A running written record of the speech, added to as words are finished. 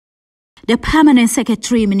The Permanent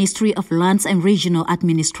Secretary, Ministry of Lands and Regional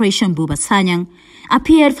Administration, Buba Sanyang,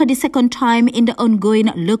 appeared for the second time in the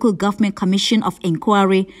ongoing Local Government Commission of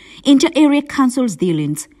Inquiry into Area Councils'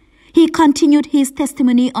 dealings. He continued his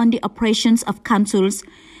testimony on the operations of councils,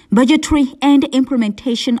 budgetary and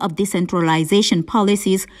implementation of decentralization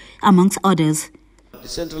policies, amongst others.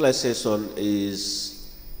 Decentralization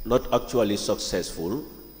is not actually successful.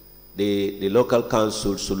 The local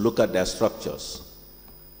councils should look at their structures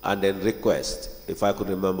and then request, if I could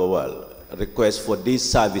remember well, request for these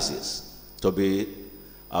services to be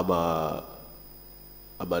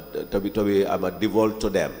devolved to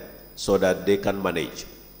them so that they can manage.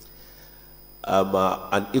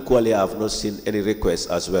 And equally, I have not seen any requests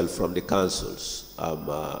as well from the councils,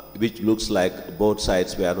 which looks like both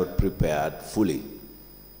sides were not prepared fully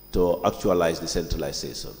to actualize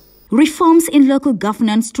decentralization. Reforms in local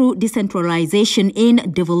governance through decentralization in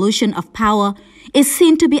devolution of power is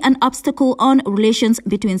seen to be an obstacle on relations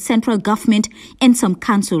between central government and some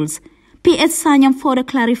councils. P.S. Sanyang further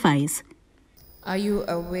clarifies. Are you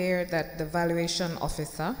aware that the valuation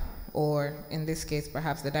officer, or in this case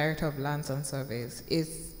perhaps the Director of Lands and Surveys,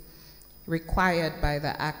 is required by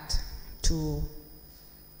the Act to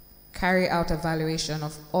carry out a valuation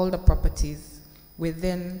of all the properties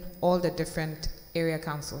within all the different area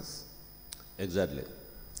councils? Exactly.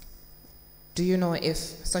 Do you know if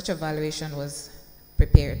such a valuation was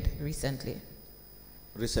prepared recently?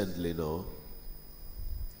 Recently, no.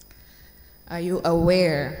 Are you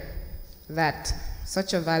aware that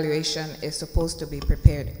such a valuation is supposed to be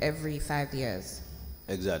prepared every 5 years?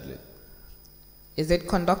 Exactly. Is it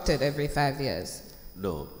conducted every 5 years?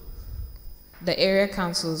 No. The area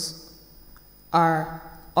councils are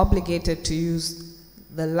obligated to use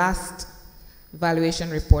the last valuation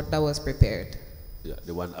report that was prepared. Yeah,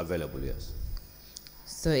 the one available, yes.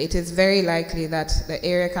 So it is very likely that the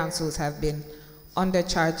area councils have been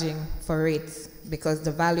undercharging for rates because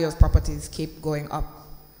the value of properties keep going up.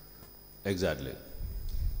 Exactly.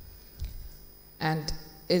 And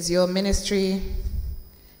is your ministry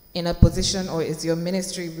in a position, or is your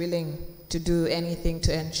ministry willing to do anything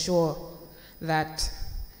to ensure that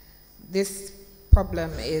this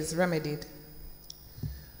problem is remedied?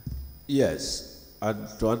 Yes, and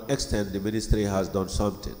to an extent the ministry has done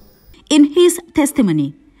something. In his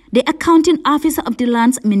testimony, the accounting officer of the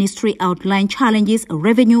Lands Ministry outlined challenges,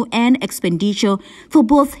 revenue and expenditure for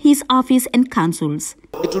both his office and councils.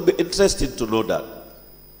 It will be interesting to know that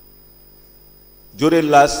during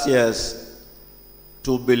last year's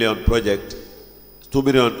 2 billion project, 2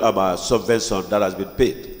 billion subvention that has been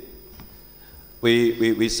paid,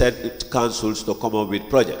 we sent councils to come up with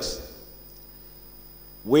projects.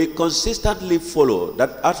 We consistently follow,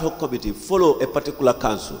 that ad hoc committee follow a particular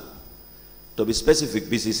council, to be specific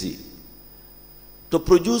BCC, to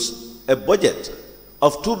produce a budget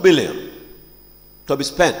of 2 billion to be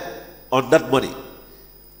spent on that money.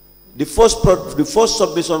 The first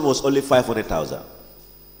submission was only 500,000.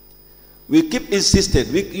 We keep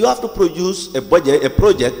insisting, you have to produce a budget, a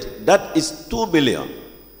project that is 2 million.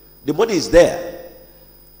 The money is there.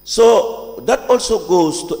 So that also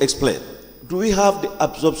goes to explain, do we have the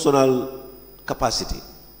absorptional capacity,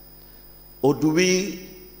 or do we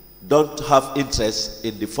don't have interest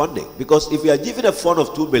in the funding? Because if you are given a fund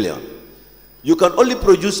of 2 billion, you can only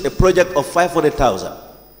produce a project of 500,000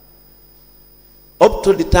 up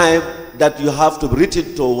to the time that you have to be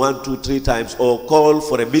written to 1, 2, 3 times, or call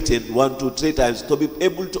for a meeting 1, 2, 3 times to be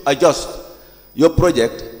able to adjust your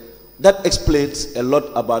project. That explains a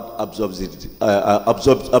lot about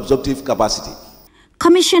absorptive capacity.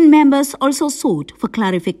 Commission members also sought for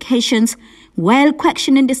clarifications while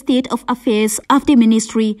questioning the state of affairs of the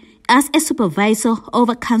ministry as a supervisor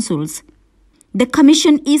over councils. The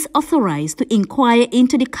Commission is authorized to inquire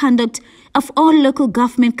into the conduct of all local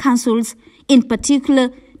government councils, in particular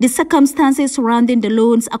the circumstances surrounding the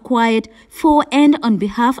loans acquired for and on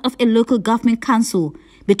behalf of a local government council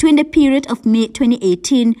between the period of May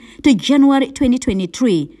 2018 to January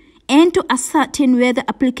 2023, and to ascertain whether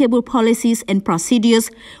applicable policies and procedures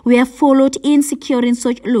were followed in securing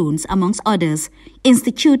such loans, amongst others,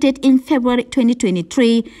 instituted in February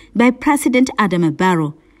 2023 by President Adama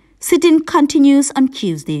Barrow. Sitting continues on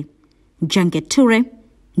Tuesday. Junket Ture,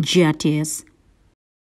 GRTS.